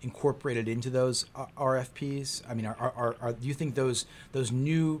resiliency incorporated into those RFPs? I mean, do you think those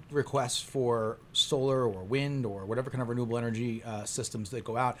new requests for solar or wind or whatever kind of renewable energy systems that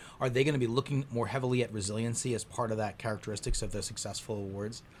go out, are they going to be looking more heavily at resiliency as part of that characteristics of the successful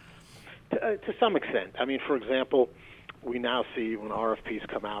awards? To some extent. I mean, for example, we now see when RFPs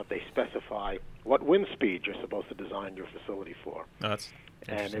come out, they specify what wind speed you're supposed to design your facility for.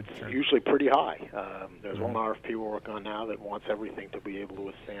 And it's usually pretty high. There's one RFP we're working on now that wants everything to be able to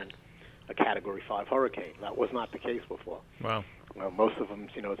withstand a Category 5 hurricane. That was not the case before. Wow. Well, most of them,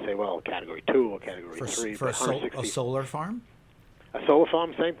 would say, well, Category 2 or Category 3. For a solar farm? A solar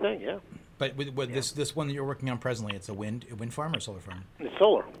farm, same thing, yeah. But with this one that you're working on presently, it's a wind farm or solar farm? It's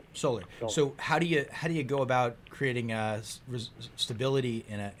solar. Solar. So how do you go about creating stability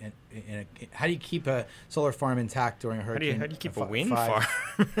in a how do you keep a solar farm intact during a hurricane? How do you keep a wind farm?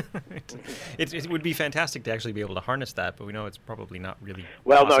 It would be fantastic to actually be able to harness that, but we know it's probably not really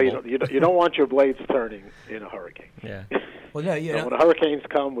possible. No, you don't want your blades turning in a hurricane. Yeah. Well, no, So when the hurricanes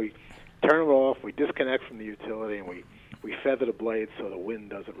come, we turn them off, we disconnect from the utility, and we feather the blades so the wind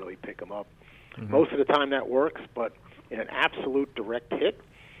doesn't really pick them up. Mm-hmm. Most of the time that works, but in an absolute direct hit,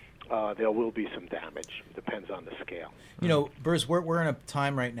 there will be some damage. It depends on the scale. Bruce, we're in a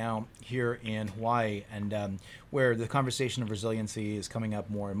time right now here in Hawaii, and where the conversation of resiliency is coming up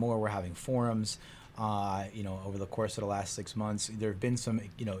more and more. We're having forums. Over the course of the last 6 months, there have been some,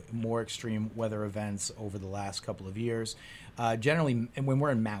 more extreme weather events over the last couple of years. Generally, and when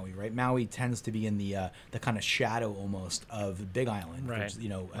we're in Maui, right? Maui tends to be in the kind of shadow almost of Big Island, right? Which,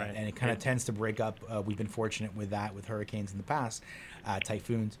 and it kind of tends to break up. We've been fortunate with that with hurricanes in the past,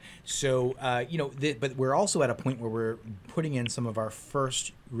 typhoons. So, but we're also at a point where we're putting in some of our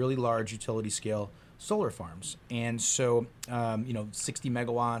first really large utility scale solar farms, and so 60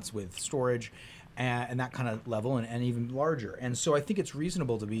 megawatts with storage. And that kind of level, and even larger. And so I think it's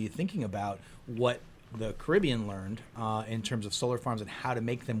reasonable to be thinking about what the Caribbean learned in terms of solar farms and how to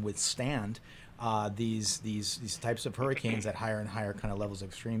make them withstand these types of hurricanes at higher and higher kind of levels of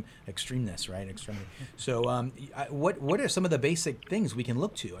extremeness, right? Extremity. So what are some of the basic things we can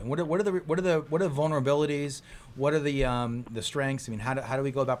look to, and what are the vulnerabilities? What are the strengths? I mean, how do we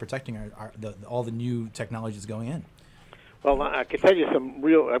go about protecting all the new technologies going in? Well, I can tell you some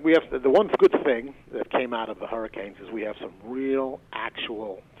real. We have the one good thing that came out of the hurricanes is we have some real,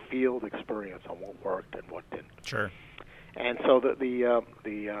 actual field experience on what worked and what didn't. Sure. And so the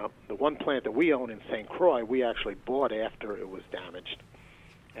one plant that we own in St. Croix, we actually bought after it was damaged,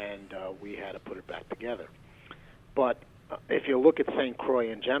 and we had to put it back together. But if you look at St. Croix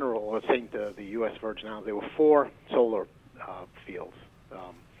in general, or the U.S. Virgin Islands, there were 4 solar fields,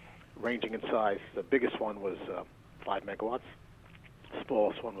 ranging in size. The biggest one was 5 megawatts. The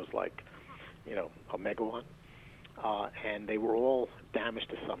smallest one was like, a megawatt. And they were all damaged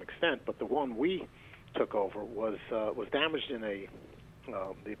to some extent, but the one we took over was damaged in the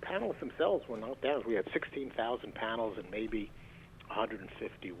panels themselves were not damaged. We had 16,000 panels, and maybe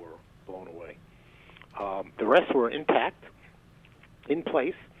 150 were blown away. The rest were intact, in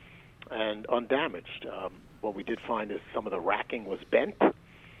place, and undamaged. What we did find is some of the racking was bent,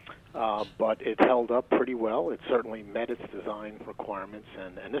 but it held up pretty well. It certainly met its design requirements,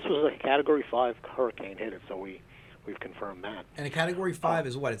 and this was a Category 5 hurricane hit it, so we've confirmed that. And a Category 5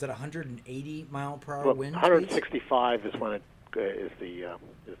 is what? Is that 180 mile per hour wind? 165 is when it is the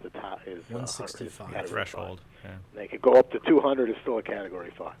 165 threshold. Yeah. They could go up to 200. Is still a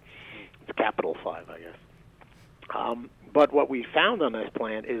Category 5. It's Capital 5, I guess. But what we found on this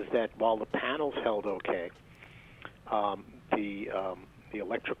plant is that while the panels held okay, the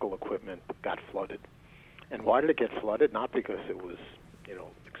electrical equipment got flooded. And why did it get flooded? Not because it was,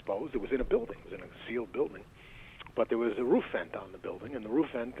 exposed. It was in a building. It was in a sealed building. But there was a roof vent on the building, and the roof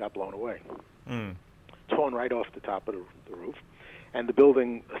vent got blown away. Torn right off the top of the roof. And the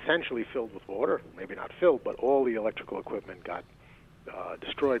building essentially filled with water. Maybe not filled, but all the electrical equipment got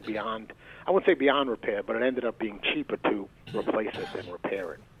destroyed beyond, I wouldn't say beyond repair, but it ended up being cheaper to replace it than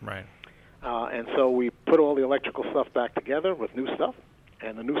repair it. Right. And so we put all the electrical stuff back together with new stuff.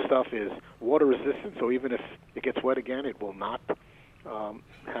 And the new stuff is water resistant, so even if it gets wet again, it will not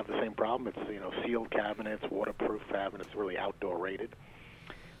have the same problem. It's sealed cabinets, waterproof cabinets, really outdoor rated.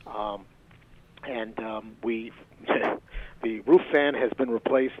 We the roof fan has been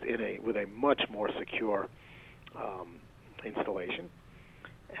replaced with a much more secure installation,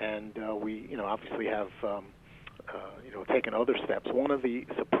 and we obviously have taken other steps. One of the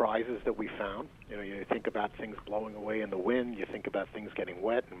surprises that we found, you think about things blowing away in the wind, you think about things getting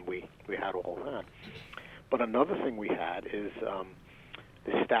wet, and we had all that. But another thing we had is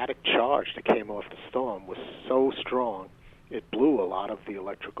the static charge that came off the storm was so strong, it blew a lot of the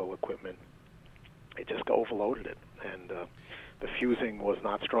electrical equipment. It just overloaded it, and the fusing was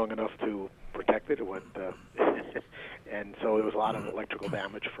not strong enough to protect it. It went, and so there was a lot of electrical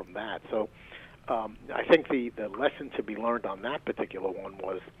damage from that. So I think the lesson to be learned on that particular one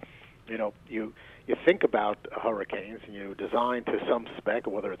was, you think about hurricanes and you design to some spec,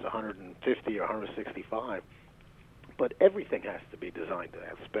 whether it's 150 or 165, but everything has to be designed to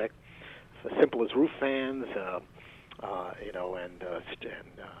that spec. It's as simple as roof fans,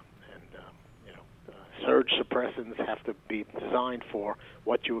 surge suppressants have to be designed for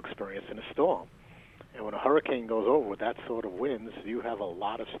what you experience in a storm. And when a hurricane goes over with that sort of winds, you have a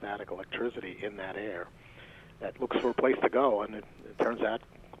lot of static electricity in that air that looks for a place to go, and it turns out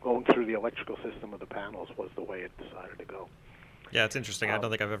going through the electrical system of the panels was the way it decided to go. Yeah, it's interesting. I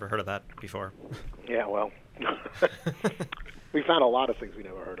don't think I've ever heard of that before. Yeah, well, we found a lot of things we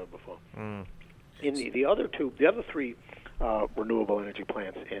never heard of before. Mm. In the other three renewable energy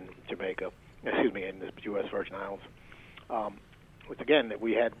plants in in the U.S. Virgin Islands, which again,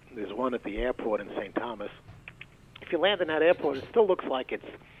 there's one at the airport in St. Thomas. If you land in that airport, it still looks like it's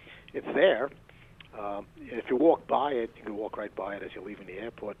there. If you walk by it, you can walk right by it as you're leaving the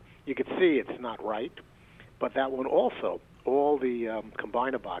airport. You can see it's not right, but that one also, all the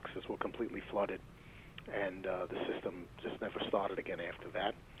combiner boxes were completely flooded, and the system just never started again after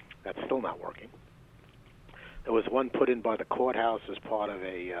that. That's still not working. There was one put in by the courthouse as part of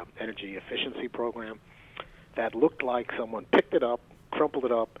a energy efficiency program that looked like someone picked it up, crumpled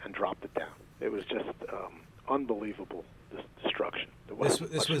it up, and dropped it down. It was just unbelievable destruction.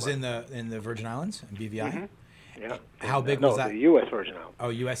 This was in the Virgin Islands, in BVI? Mm-hmm. Yeah. How big was that? The U.S. Virgin Islands. Oh,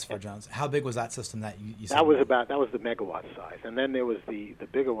 U.S. Virgin Islands. How big was that system that you said? That was the megawatt size. And then there was the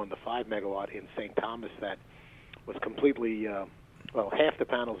bigger one, the 5 megawatt in St. Thomas, that was completely, half the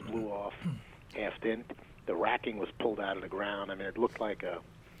panels blew off, half didn't. The racking was pulled out of the ground. I mean, it looked like a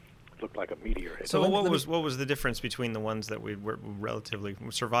meteor hit. So what was the difference between the ones that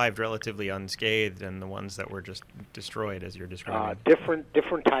survived relatively unscathed and the ones that were just destroyed, as you're describing?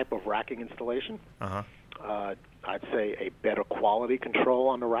 Different type of racking installation. Uh-huh. I'd say a better quality control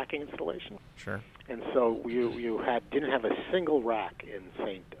on the racking installation. Sure. And so you didn't have a single rack in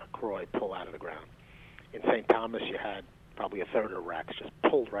St. Croix pull out of the ground. In St. Thomas, you had probably a third of the racks just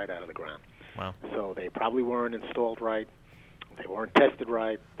pulled right out of the ground. Wow. So they probably weren't installed right. They weren't tested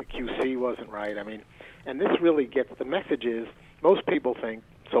right. The QC wasn't right. I mean, and this really gets, the message is, most people think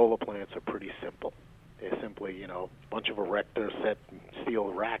solar plants are pretty simple. They're simply, a bunch of erector set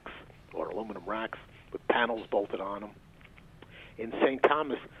steel racks or aluminum racks with panels bolted on them. In St.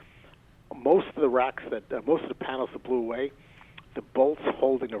 Thomas, most of the panels that blew away, the bolts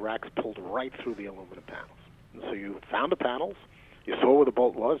holding the racks pulled right through the aluminum panels. And so you found the panels, you saw where the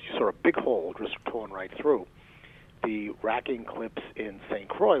bolt was, you saw a big hole just torn right through. The racking clips in St.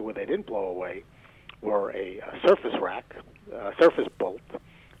 Croix, where they didn't blow away, were a surface rack, surface bolt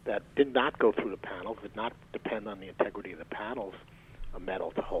that did not go through the panels, did not depend on the integrity of the panels, a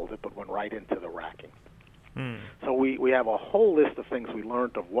metal to hold it, but went right into the racking. Mm. So we have a whole list of things we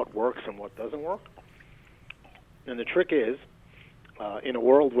learned of what works and what doesn't work. And the trick is, in a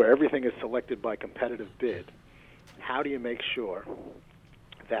world where everything is selected by competitive bid, how do you make sure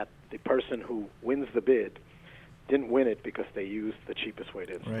that the person who wins the bid didn't win it because they used the cheapest way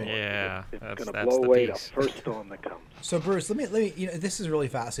to install it? Yeah, it's that's going to blow away the piece. first storm that comes. So Bruce, let me this is really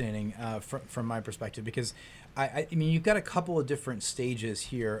fascinating from my perspective, because I mean, you've got a couple of different stages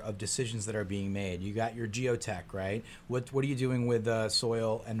here of decisions that are being made. You got your geotech, right? What are you doing with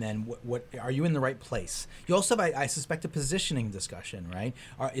soil, and then what are you in the right place? You also have, I suspect, a positioning discussion, right?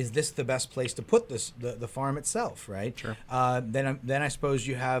 Is this the best place to put the farm itself, right? Sure. Then I suppose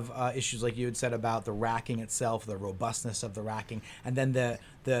you have issues like you had said about the racking itself, the robustness of the racking, and then the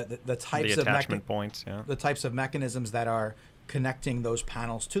types the of attachment points, yeah. the types of mechanisms that are connecting those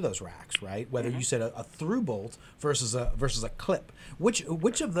panels to those racks, right? Whether you said a through bolt versus a clip. Which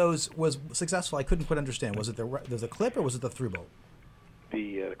of those was successful? I couldn't quite understand. Was it the clip or was it the through bolt?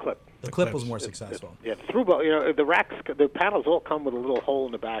 The clip. The clip was more successful. Yeah, the through bolt. The racks, the panels all come with a little hole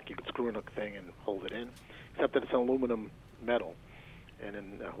in the back. You can screw in a thing and hold it in, except that it's an aluminum metal. And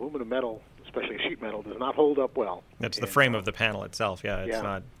in aluminum metal, especially sheet metal, does not hold up well. That's the frame of the panel itself. Yeah, it's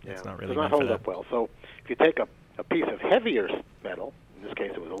not really does not hold up well. So if you take a piece of heavier metal, in this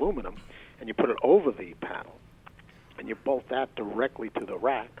case it was aluminum, and you put it over the panel, and you bolt that directly to the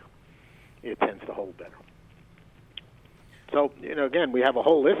rack, it tends to hold better. So, again, we have a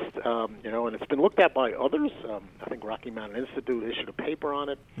whole list, and it's been looked at by others. I think Rocky Mountain Institute issued a paper on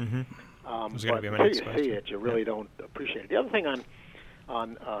it. Mm-hmm. But until you see it, you really don't appreciate it. The other thing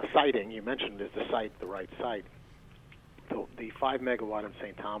on siting, you mentioned is the right site. The 5 megawatt in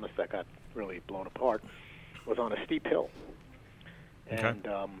St. Thomas that got really blown apart was on a steep hill.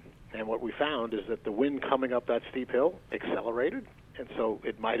 And what we found is that the wind coming up that steep hill accelerated, and so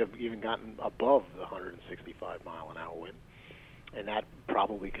it might have even gotten above the 165 mile an hour wind, and that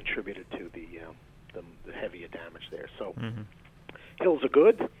probably contributed to the heavier damage there. So hills are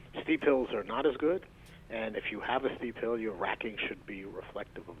good, steep hills are not as good, and if you have a steep hill, your racking should be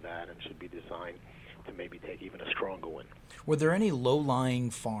reflective of that and should be designed to maybe take even a stronger wind. Were there any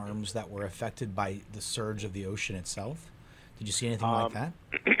low-lying farms that were affected by the surge of the ocean itself? Did you see anything like that?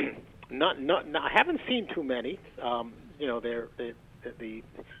 Not. I haven't seen too many. There is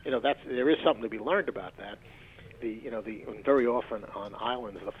something to be learned about that. Very often on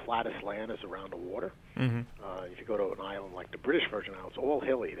islands, the flattest land is around the water. Mm-hmm. If you go to an island like the British Virgin Islands, it's all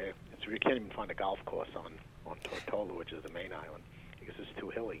hilly. You can't even find a golf course on Tortola, which is the main island, because it's too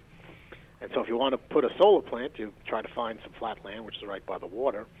hilly. And so if you want to put a solar plant, you try to find some flat land, which is right by the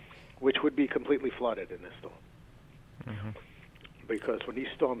water, which would be completely flooded in this storm. Mm-hmm. Because when these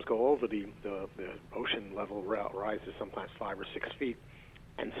storms go over, the ocean level rises sometimes 5 or 6 feet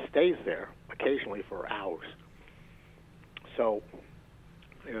and stays there occasionally for hours. So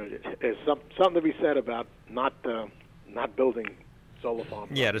there's something to be said about not building solar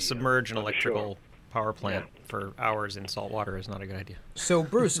farms. Yeah, to submerge an electrical power plant for hours in salt water is not a good idea. So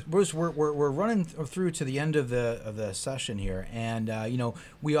Bruce, we're running through to the end of the session here, and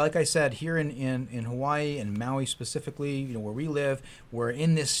we, like I said, here in Hawaii and Maui specifically, where we live, we're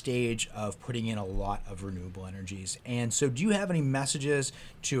in this stage of putting in a lot of renewable energies. And so, do you have any messages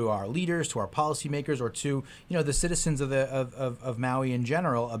to our leaders, to our policymakers, or to the citizens of Maui in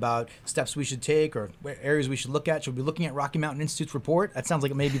general about steps we should take or areas we should look at? Should we be looking at Rocky Mountain Institute's report? That sounds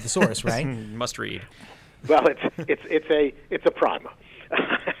like it may be the source, right? Must read. Well, it's a primer.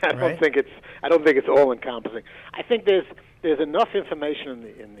 I don't think it's all encompassing. I think there's enough information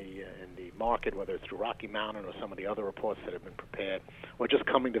in the market, whether it's through Rocky Mountain or some of the other reports that have been prepared, or just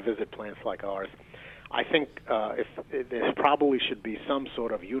coming to visit plants like ours. I think there probably should be some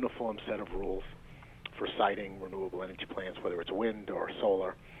sort of uniform set of rules for siting renewable energy plants, whether it's wind or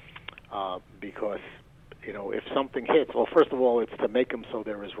solar, because if something hits, well, first of all, it's to make them so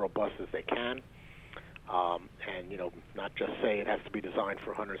they're as robust as they can. And not just say it has to be designed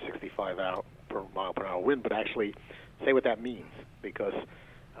for 165 mile per hour wind, but actually say what that means, because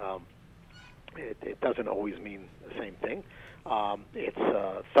it doesn't always mean the same thing.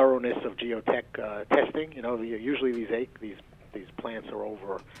 It's thoroughness of geotech testing. Usually these plants are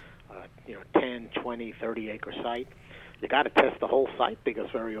over 10, 20, 30 acre site. You got to test the whole site, because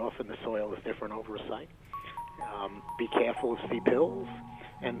very often the soil is different over a site. Be careful of steep hills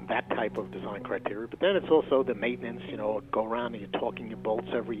and that type of design criteria. But then it's also the maintenance, go around and you're torquing your bolts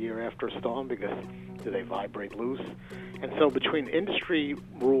every year after a storm, because do they vibrate loose? And so between industry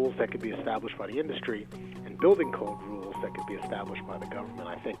rules that could be established by the industry and building code rules that could be established by the government,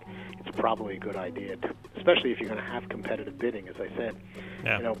 I think it's probably a good idea, especially if you're going to have competitive bidding, as I said.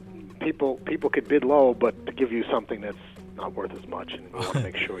 Yeah. People could bid low, but to give you something that's not worth as much, and you want to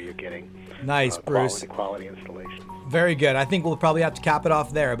make sure you're getting nice, Bruce. quality installation. Very good. I think we'll probably have to cap it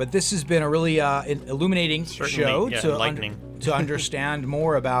off there, but this has been a really illuminating show to understand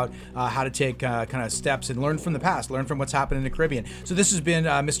more about how to take kind of steps and learn from the past, learn from what's happened in the Caribbean. So this has been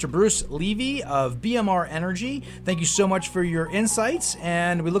Mr. Bruce Levy of BMR Energy. Thank you so much for your insights,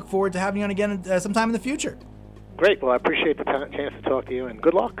 and we look forward to having you on again sometime in the future. Great. Well, I appreciate the chance to talk to you, and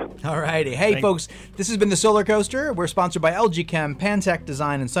good luck. All righty. Hey, folks, this has been the SolarCoaster. We're sponsored by LG Chem, Pantech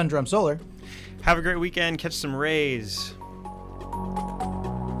Design, and Sundrum Solar. Have a great weekend. Catch some rays.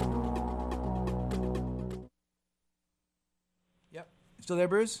 Yep. Still there,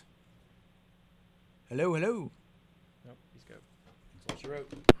 Bruce? Hello. Nope, he's good. That's what she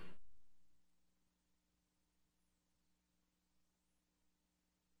wrote.